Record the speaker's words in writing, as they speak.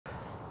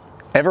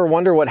Ever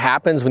wonder what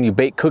happens when you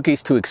bake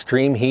cookies to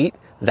extreme heat?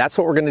 That's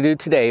what we're going to do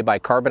today by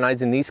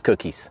carbonizing these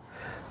cookies.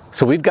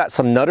 So we've got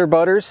some Nutter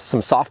Butters,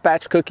 some soft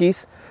batch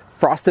cookies,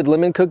 frosted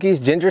lemon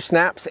cookies, ginger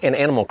snaps, and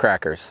animal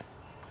crackers.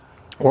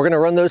 We're going to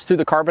run those through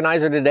the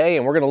carbonizer today,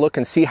 and we're going to look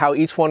and see how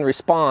each one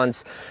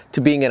responds to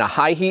being in a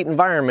high heat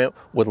environment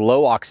with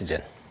low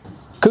oxygen.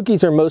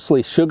 Cookies are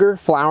mostly sugar,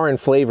 flour, and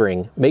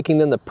flavoring, making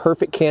them the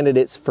perfect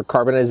candidates for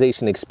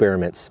carbonization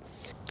experiments.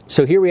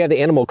 So here we have the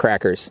animal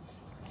crackers,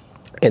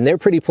 and they're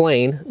pretty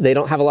plain. They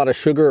don't have a lot of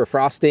sugar or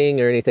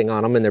frosting or anything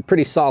on them, and they're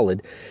pretty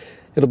solid.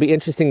 It'll be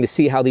interesting to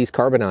see how these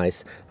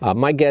carbonize.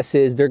 My guess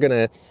is they're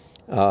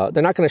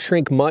not gonna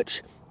shrink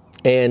much,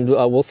 and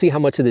we'll see how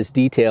much of this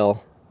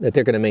detail that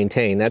they're gonna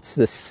maintain. That's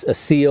a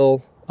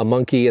seal, a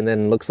monkey, and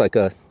then looks like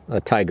a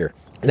tiger.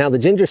 Now the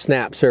ginger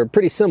snaps are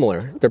pretty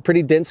similar. They're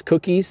pretty dense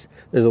cookies.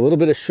 There's a little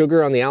bit of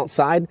sugar on the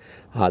outside.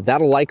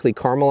 That'll likely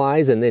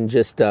caramelize and then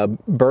just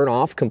burn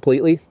off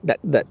completely,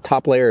 that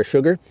top layer of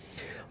sugar.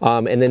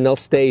 And then they'll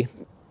stay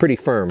pretty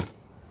firm.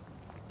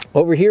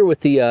 Over here with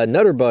the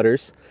Nutter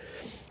Butters,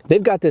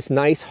 they've got this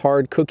nice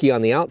hard cookie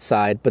on the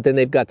outside, but then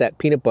they've got that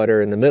peanut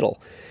butter in the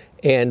middle.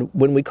 And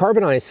when we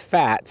carbonize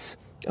fats,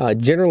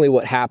 generally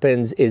what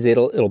happens is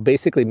it'll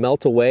basically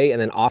melt away and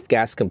then off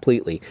gas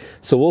completely.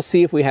 So we'll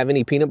see if we have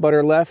any peanut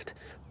butter left,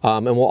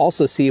 and we'll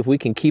also see if we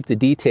can keep the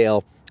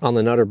detail on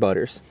the Nutter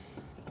Butters.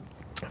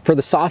 For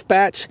the soft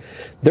batch,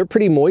 they're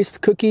pretty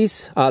moist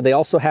cookies. They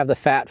also have the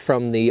fat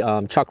from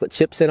the chocolate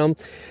chips in them.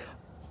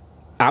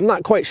 I'm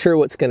not quite sure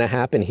what's going to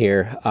happen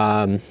here.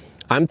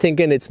 I'm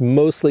thinking it's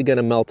mostly going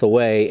to melt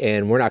away,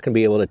 and we're not going to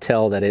be able to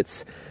tell that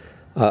it's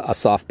a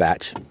soft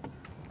batch.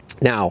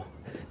 Now,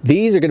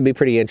 these are going to be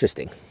pretty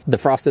interesting, the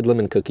frosted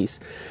lemon cookies.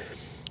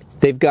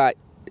 They've got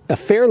a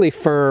fairly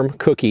firm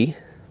cookie,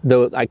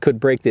 though I could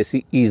break this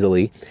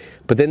easily,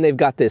 but then they've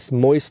got this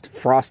moist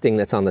frosting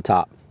that's on the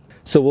top.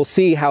 So we'll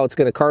see how it's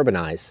going to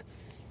carbonize.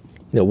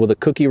 You know, will the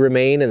cookie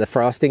remain and the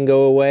frosting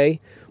go away?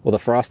 Will the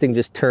frosting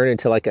just turn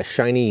into like a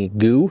shiny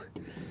goo?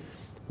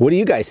 What do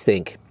you guys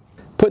think?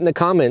 Put in the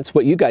comments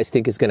what you guys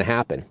think is going to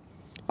happen.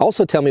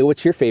 Also tell me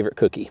what's your favorite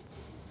cookie.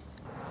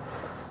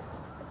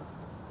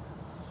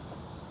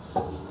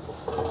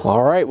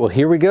 All right, well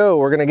here we go.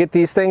 We're gonna get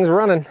these things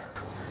running.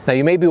 Now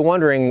you may be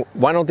wondering,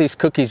 why don't these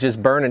cookies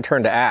just burn and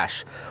turn to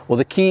ash? Well,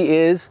 the key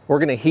is we're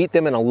gonna heat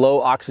them in a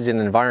low oxygen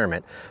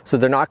environment. So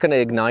they're not gonna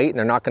ignite and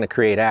they're not gonna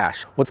create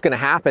ash. What's gonna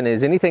happen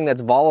is anything that's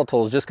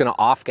volatile is just gonna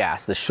off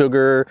gas, the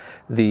sugar,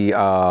 the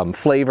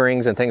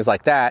flavorings and things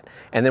like that.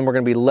 And then we're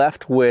gonna be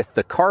left with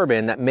the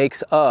carbon that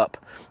makes up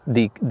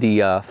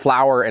the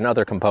flour and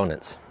other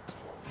components.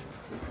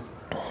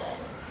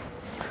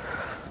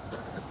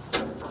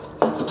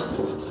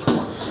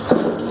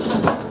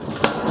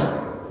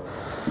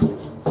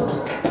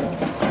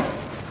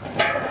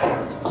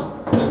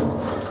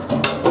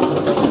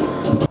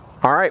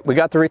 All right, we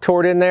got the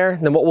retort in there.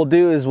 Then what we'll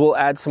do is we'll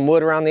add some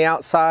wood around the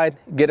outside,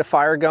 get a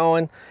fire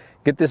going,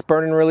 get this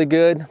burning really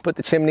good, put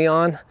the chimney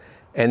on,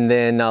 and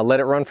then let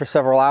it run for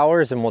several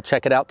hours, and we'll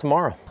check it out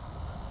tomorrow.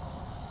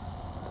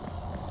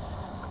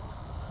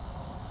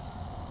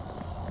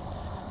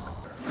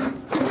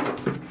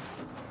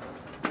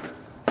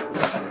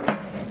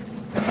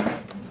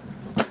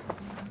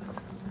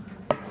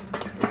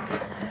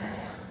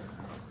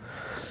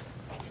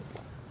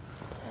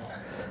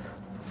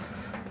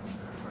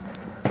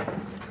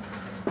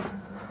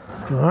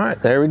 All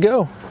right, there we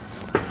go.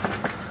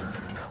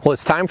 Well,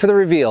 it's time for the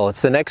reveal.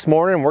 It's the next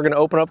morning, and we're going to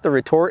open up the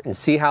retort and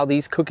see how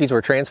these cookies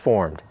were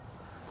transformed.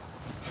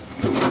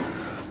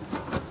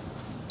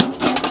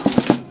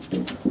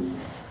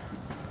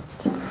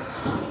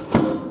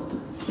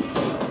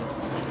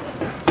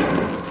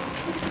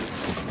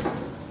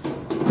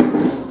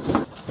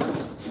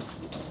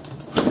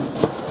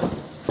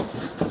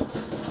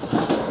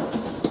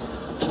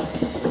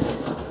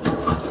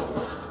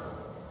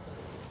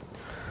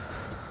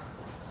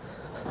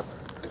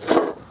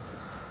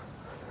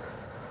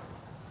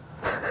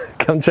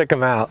 Come check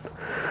them out.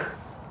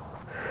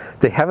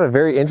 They have a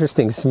very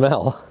interesting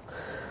smell.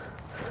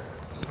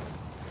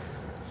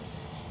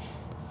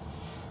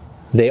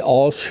 They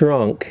all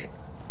shrunk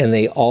and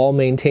they all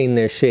maintain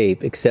their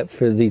shape except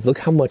for these. Look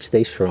how much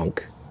they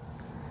shrunk.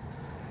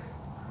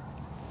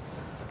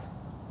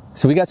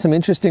 So we got some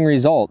interesting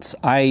results.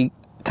 I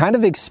kind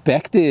of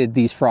expected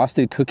these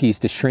frosted cookies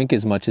to shrink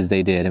as much as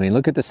they did. I mean,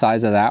 look at the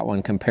size of that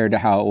one compared to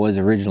how it was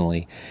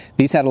originally.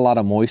 These had a lot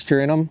of moisture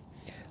in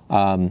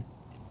them.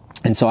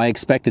 And so I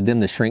expected them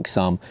to shrink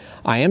some.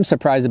 I am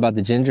surprised about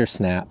the ginger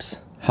snaps,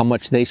 how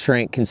much they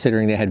shrank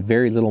considering they had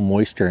very little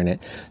moisture in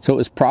it. So it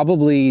was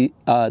probably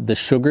the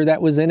sugar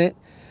that was in it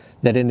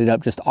that ended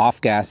up just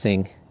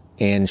off-gassing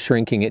and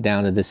shrinking it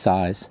down to this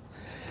size.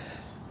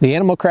 The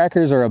animal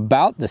crackers are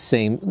about the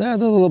same. They're a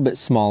little bit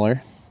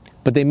smaller,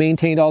 but they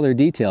maintained all their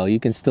detail. You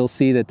can still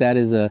see that that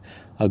is a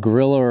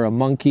gorilla or a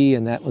monkey,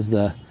 and that was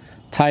the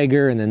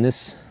tiger, and then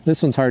this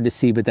one's hard to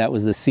see, but that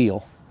was the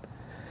seal.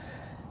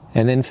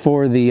 And then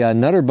for the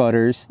Nutter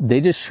Butters, they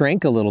just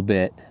shrank a little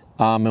bit,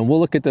 and we'll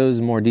look at those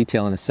in more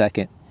detail in a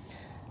second.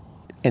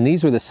 and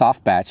these were the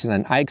soft batch,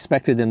 and I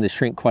expected them to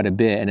shrink quite a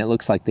bit, and it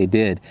looks like they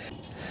did.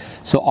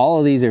 So all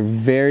of these are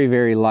very,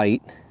 very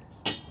light.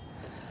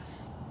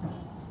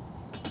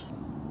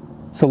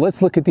 So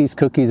let's look at these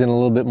cookies in a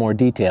little bit more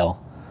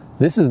detail.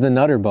 This is the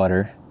Nutter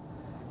Butter,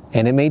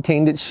 and it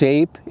maintained its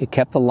shape. It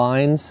kept the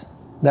lines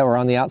that were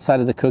on the outside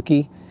of the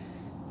cookie.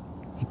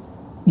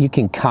 You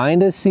can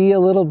kind of see a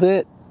little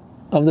bit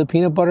of the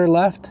peanut butter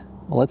left.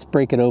 Well, let's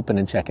break it open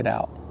and check it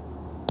out.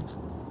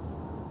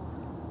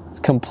 It's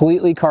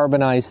completely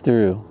carbonized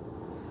through.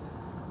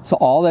 So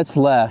all that's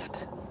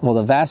left, well,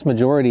 the vast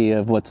majority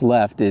of what's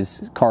left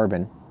is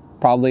carbon,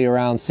 probably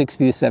around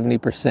 60 to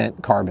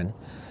 70% carbon.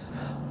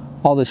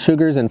 All the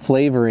sugars and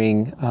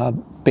flavoring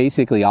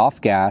basically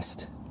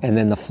off-gassed, and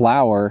then the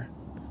flour,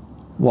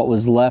 what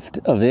was left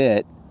of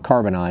it,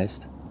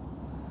 carbonized.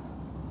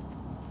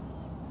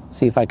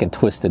 See if I can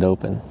twist it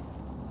open.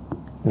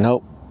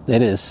 Nope,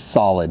 it is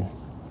solid.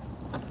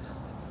 All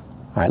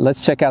right,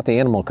 let's check out the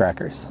animal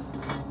crackers.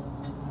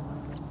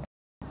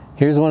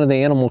 Here's one of the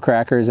animal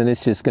crackers, and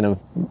it's just gonna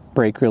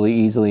break really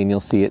easily, and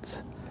you'll see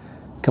it's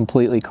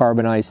completely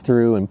carbonized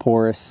through and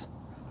porous.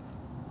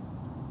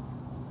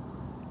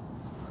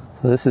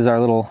 So this is our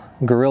little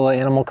gorilla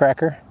animal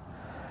cracker.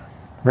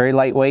 Very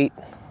lightweight,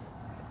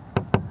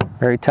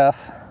 very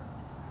tough,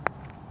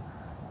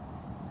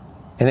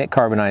 and it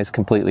carbonized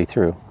completely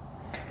through.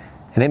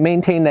 And it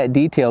maintained that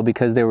detail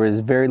because there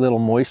was very little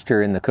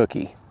moisture in the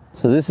cookie.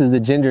 So this is the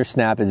ginger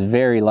snap. It's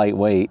very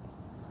lightweight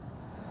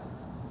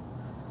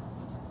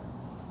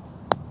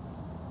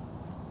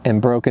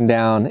and broken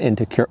down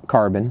into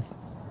carbon.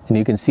 And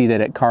you can see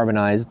that it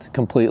carbonized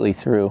completely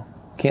through.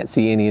 Can't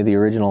see any of the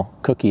original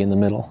cookie in the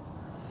middle.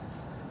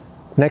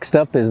 Next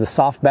up is the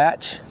soft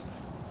batch.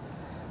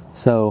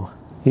 So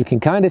you can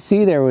kind of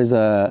see there was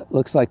a,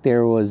 looks like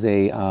there was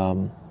a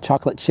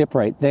chocolate chip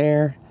right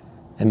there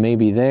and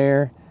maybe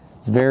there.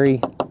 It's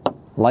very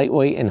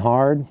lightweight and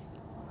hard.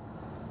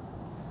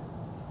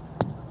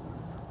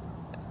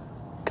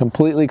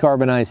 Completely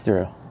carbonized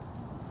through.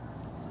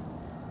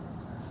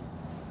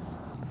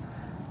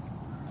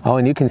 Oh,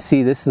 and you can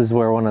see this is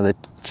where one of the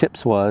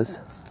chips was.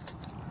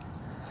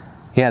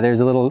 Yeah, there's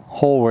a little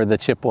hole where the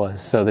chip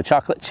was. So the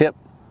chocolate chip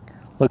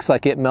looks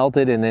like it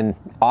melted and then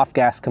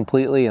off-gassed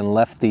completely and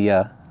left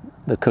the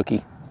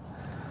cookie.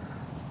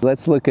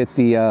 Let's look at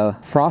the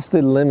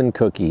frosted lemon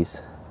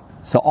cookies.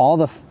 So all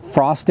the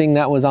frosting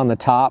that was on the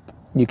top,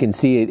 you can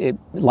see it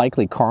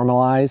likely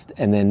caramelized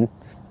and then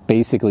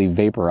basically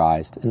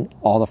vaporized, and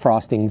all the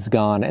frosting's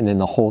gone, and then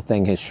the whole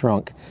thing has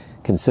shrunk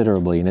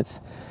considerably, and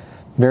it's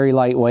very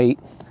lightweight.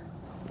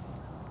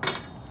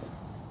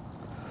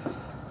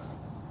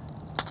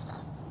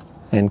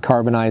 And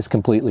carbonized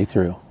completely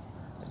through.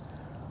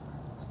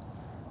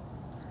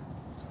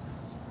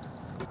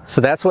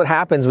 So that's what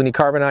happens when you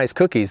carbonize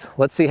cookies.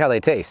 Let's see how they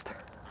taste.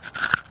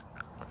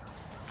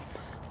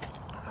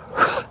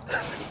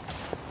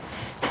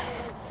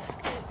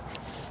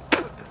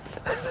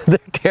 They're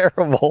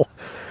terrible.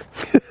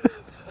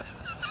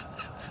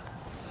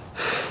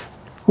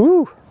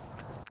 Woo.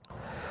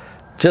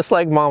 Just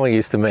like Mama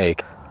used to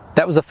make.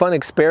 That was a fun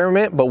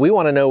experiment, but we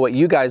want to know what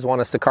you guys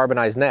want us to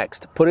carbonize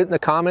next. Put it in the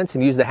comments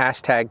and use the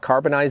hashtag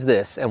Carbonize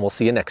This, and we'll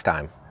see you next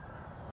time.